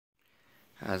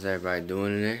How's everybody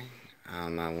doing today? I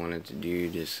wanted to do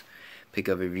this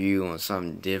pickup review on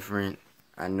something different.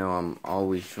 I know I'm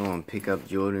always showing pickup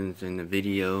Jordans in the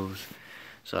videos,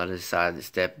 so I decided to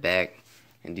step back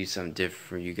and do something different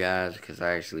for you guys because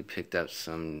I actually picked up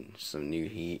some new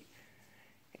heat.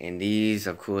 And these,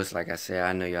 of course, like I said,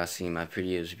 I know y'all seen my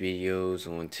previous videos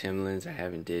on Timberlands. I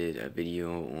haven't did a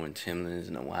video on Timberlands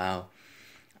in a while.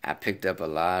 I picked up a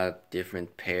lot of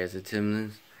different pairs of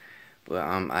Timberlands. But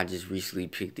I just recently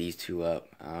picked these two up.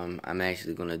 I'm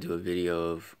actually gonna do a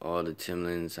video of all the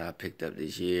Timberlands I picked up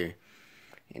this year,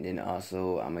 and then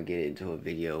also I'm gonna get into a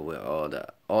video with all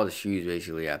the shoes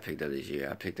basically I picked up this year.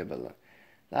 I picked up a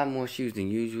lot more shoes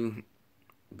than usual,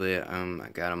 but I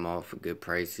got them all for good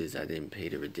prices. I didn't pay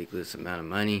the ridiculous amount of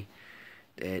money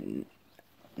that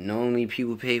normally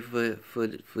people pay for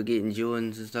getting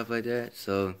Jordans and stuff like that.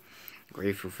 So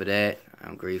grateful for that.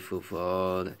 I'm grateful for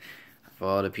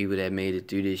all the people that made it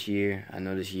through this year. I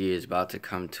know this year is about to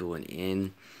come to an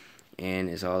end, and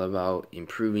it's all about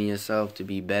improving yourself to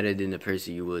be better than the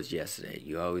person you was yesterday.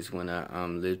 You always want to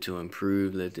live to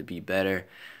improve, live to be better.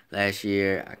 Last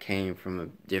year, I came from a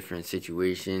different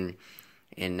situation,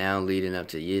 and now leading up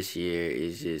to this year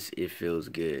is just, it feels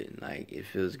good. Like, it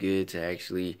feels good to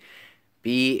actually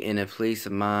be in a place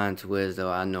of mind to where as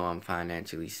though I know I'm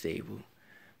financially stable.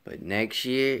 But next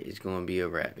year, it's going to be a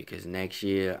wrap because next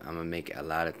year, I'm going to make a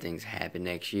lot of things happen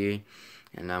next year.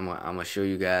 And I'm gonna show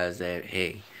you guys that,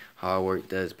 hey, hard work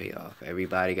does pay off.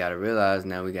 Everybody got to realize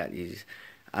now we got these.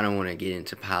 I don't want to get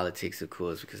into politics, of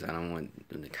course, because I don't want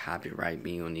them to copyright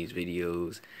me on these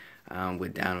videos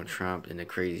with Donald Trump and the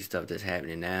crazy stuff that's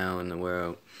happening now in the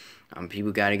world.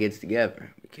 People got to get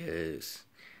together because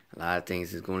a lot of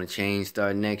things is going to change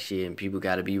starting next year, and people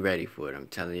got to be ready for it. I'm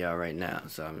telling y'all right now.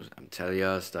 So I'm telling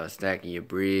y'all, start stacking your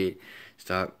bread.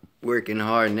 Start working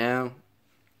hard now.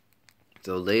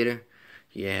 So later,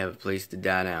 you have a place to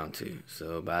die down to.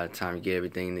 So by the time you get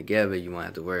everything together, you won't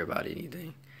have to worry about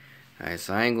anything. Alright,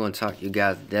 so I ain't going to talk you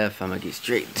guys to death. I'm going to get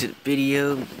straight to the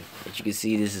video. As you can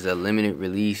see, this is a limited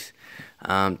release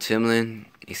Timberland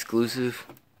exclusive.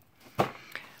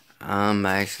 I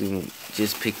actually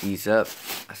just picked these up.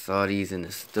 I saw these in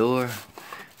the store.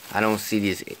 I don't see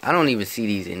these. I don't even see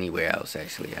these anywhere else,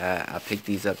 actually. I picked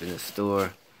these up in the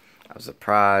store. I was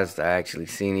surprised. I actually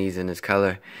seen these in this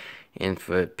color. And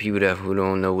for people who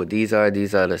don't know what these are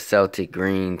the Celtic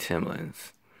green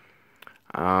Timberlands.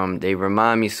 They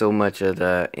remind me so much of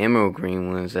the emerald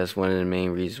green ones. That's one of the main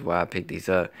reasons why I picked these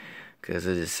up. Because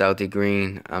of the Celtic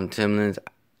green Timberlands.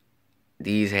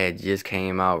 These had just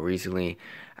came out recently.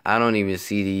 I don't even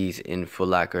see these in Foot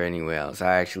Locker or anywhere else.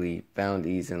 I actually found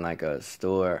these in like a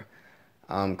store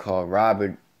called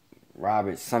Robert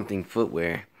something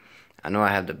footwear. I know I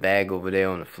have the bag over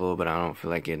there on the floor, but I don't feel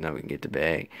like getting up and get the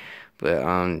bag.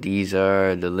 But these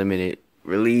are the limited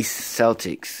release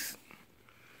Celtics.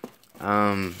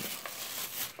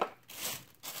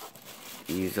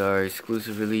 These are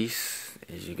exclusive release.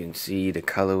 As you can see, the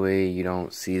colorway, you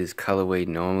don't see this colorway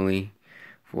normally.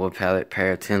 4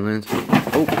 pair of Timberlands.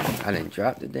 Oh, I didn't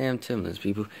drop the damn Timberlands,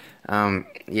 people.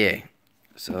 Yeah.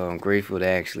 So I'm grateful to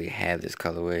actually have this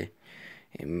colorway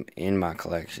in my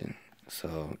collection.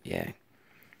 So yeah,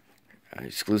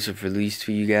 exclusive release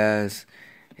for you guys.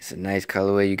 It's a nice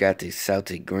colorway. You got the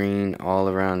Celtic green all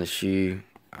around the shoe,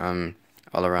 all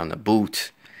around the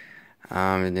boot.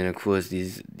 And then of course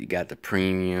you got the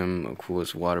premium, of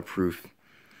course waterproof,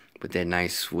 with that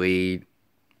nice suede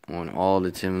on all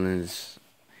the Timberlands.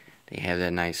 They have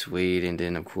that nice suede, and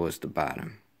then of course the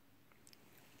bottom.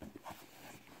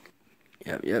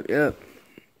 Yep.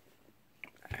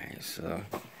 Alright, so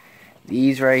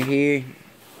these right here.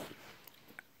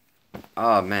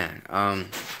 Oh man,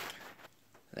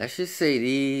 let's just say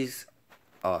these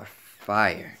are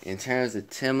fire. In terms of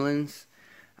Timberlands,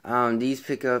 these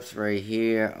pickups right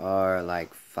here are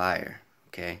like fire,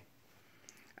 okay?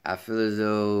 I feel as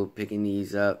though picking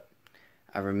these up,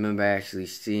 I remember actually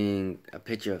seeing a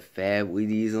picture of Fab with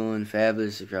these on.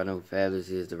 Fabulous, if y'all know who Fabulous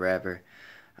is, the rapper.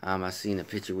 I seen a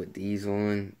picture with these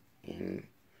on, and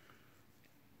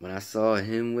when I saw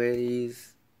him wear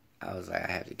these, I was like, I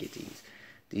have to get these.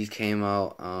 These came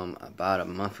out about a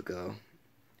month ago.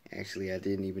 Actually, I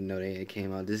didn't even know they had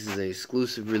came out. This is an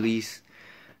exclusive release.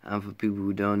 For people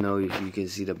who don't know, if you can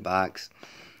see the box.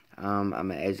 I'm going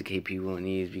to educate people on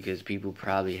these because people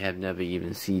probably have never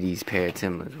even seen these pair of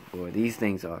Timberlands before. These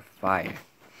things are fire.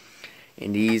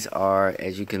 And these are,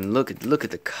 as you can look at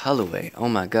the colorway. Oh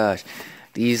my gosh.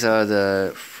 These are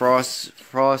the Frost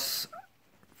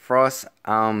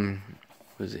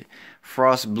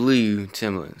Blue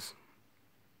Timberlands.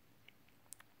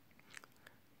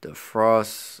 the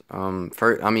Frost,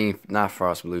 not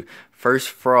Frost Blue, First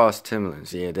Frost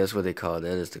Timberlands. Yeah, that's what they call it.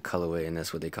 That is the colorway, and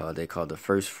that's what they call it. They call it the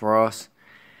First Frost.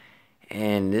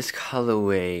 And this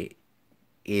colorway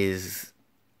is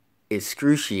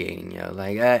excruciating, yo.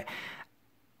 Like, I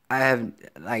have,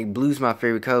 like, blue's my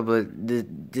favorite color,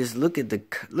 but just look at the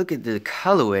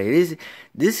colorway.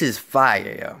 This is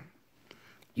fire, yo.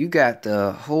 You got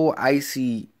the whole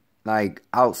icy, like,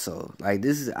 outsole. Like,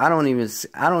 this is, I don't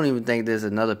even think there's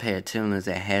another pair of Timberlands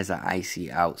that has an icy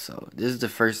outsole. This is the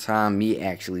first time me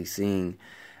actually seeing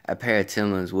a pair of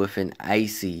Timberlands with an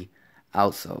icy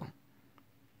outsole.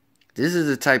 This is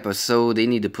the type of sole they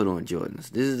need to put on Jordans.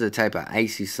 This is the type of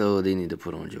icy sole they need to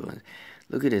put on Jordans.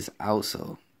 Look at this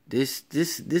outsole. This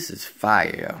is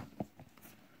fire, yo.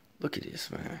 Look at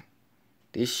this, man.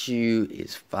 This shoe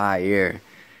is fire.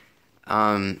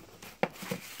 Man,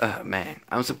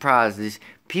 I'm surprised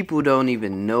people don't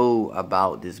even know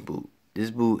about this boot.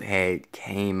 This boot had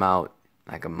came out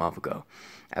like a month ago.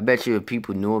 I bet you if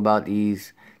people knew about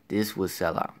these, this would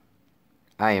sell out.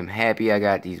 I am happy I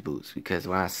got these boots because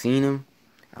when I seen them,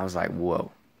 I was like,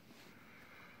 whoa.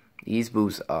 These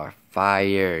boots are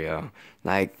fire, yo.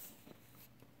 Like,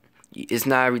 it's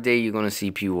not every day you're going to see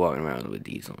people walking around with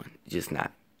these on. Just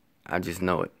not. I just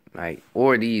know it. Right?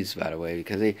 Or these, by the way,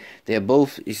 because they're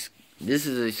both, this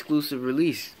is an exclusive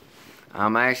release.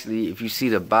 Actually, if you see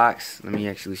the box, let me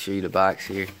actually show you the box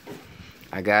here.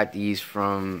 I got these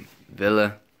from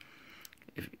Villa.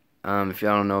 If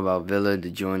y'all don't know about Villa, to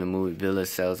join the movie, Villa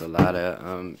sells a lot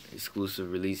of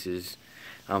exclusive releases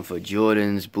for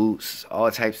Jordans, boots,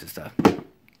 all types of stuff.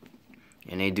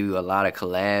 And they do a lot of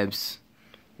collabs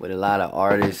with a lot of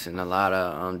artists and a lot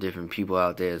of different people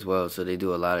out there as well. So they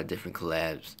do a lot of different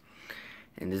collabs.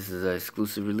 And this is an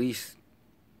exclusive release.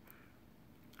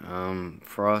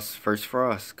 First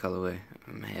Frost colorway.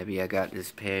 I'm happy I got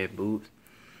this pair of boots.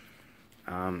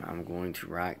 I'm going to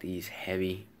rock these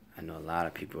heavy. I know a lot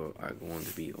of people are going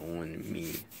to be on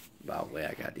me about where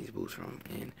I got these boots from,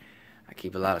 and I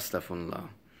keep a lot of stuff on the low.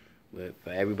 But for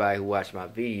everybody who watched my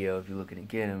video, if you're looking to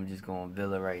get them, just go on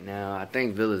Villa right now. I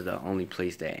think Villa is the only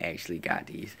place that actually got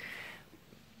these.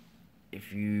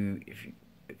 If you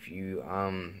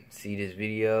see this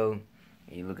video and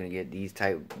you're looking to get these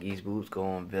boots, go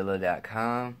on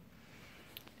Villa.com.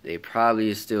 They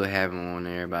probably still have them on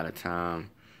there by the time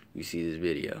you see this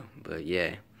video. But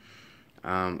yeah.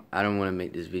 I don't want to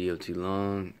make this video too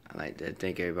long. I'd like to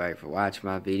thank everybody for watching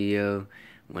my video.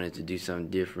 Wanted to do something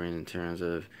different in terms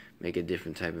of make a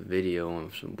different type of video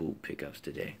on some boot pickups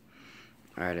today.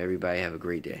 Alright, everybody have a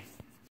great day.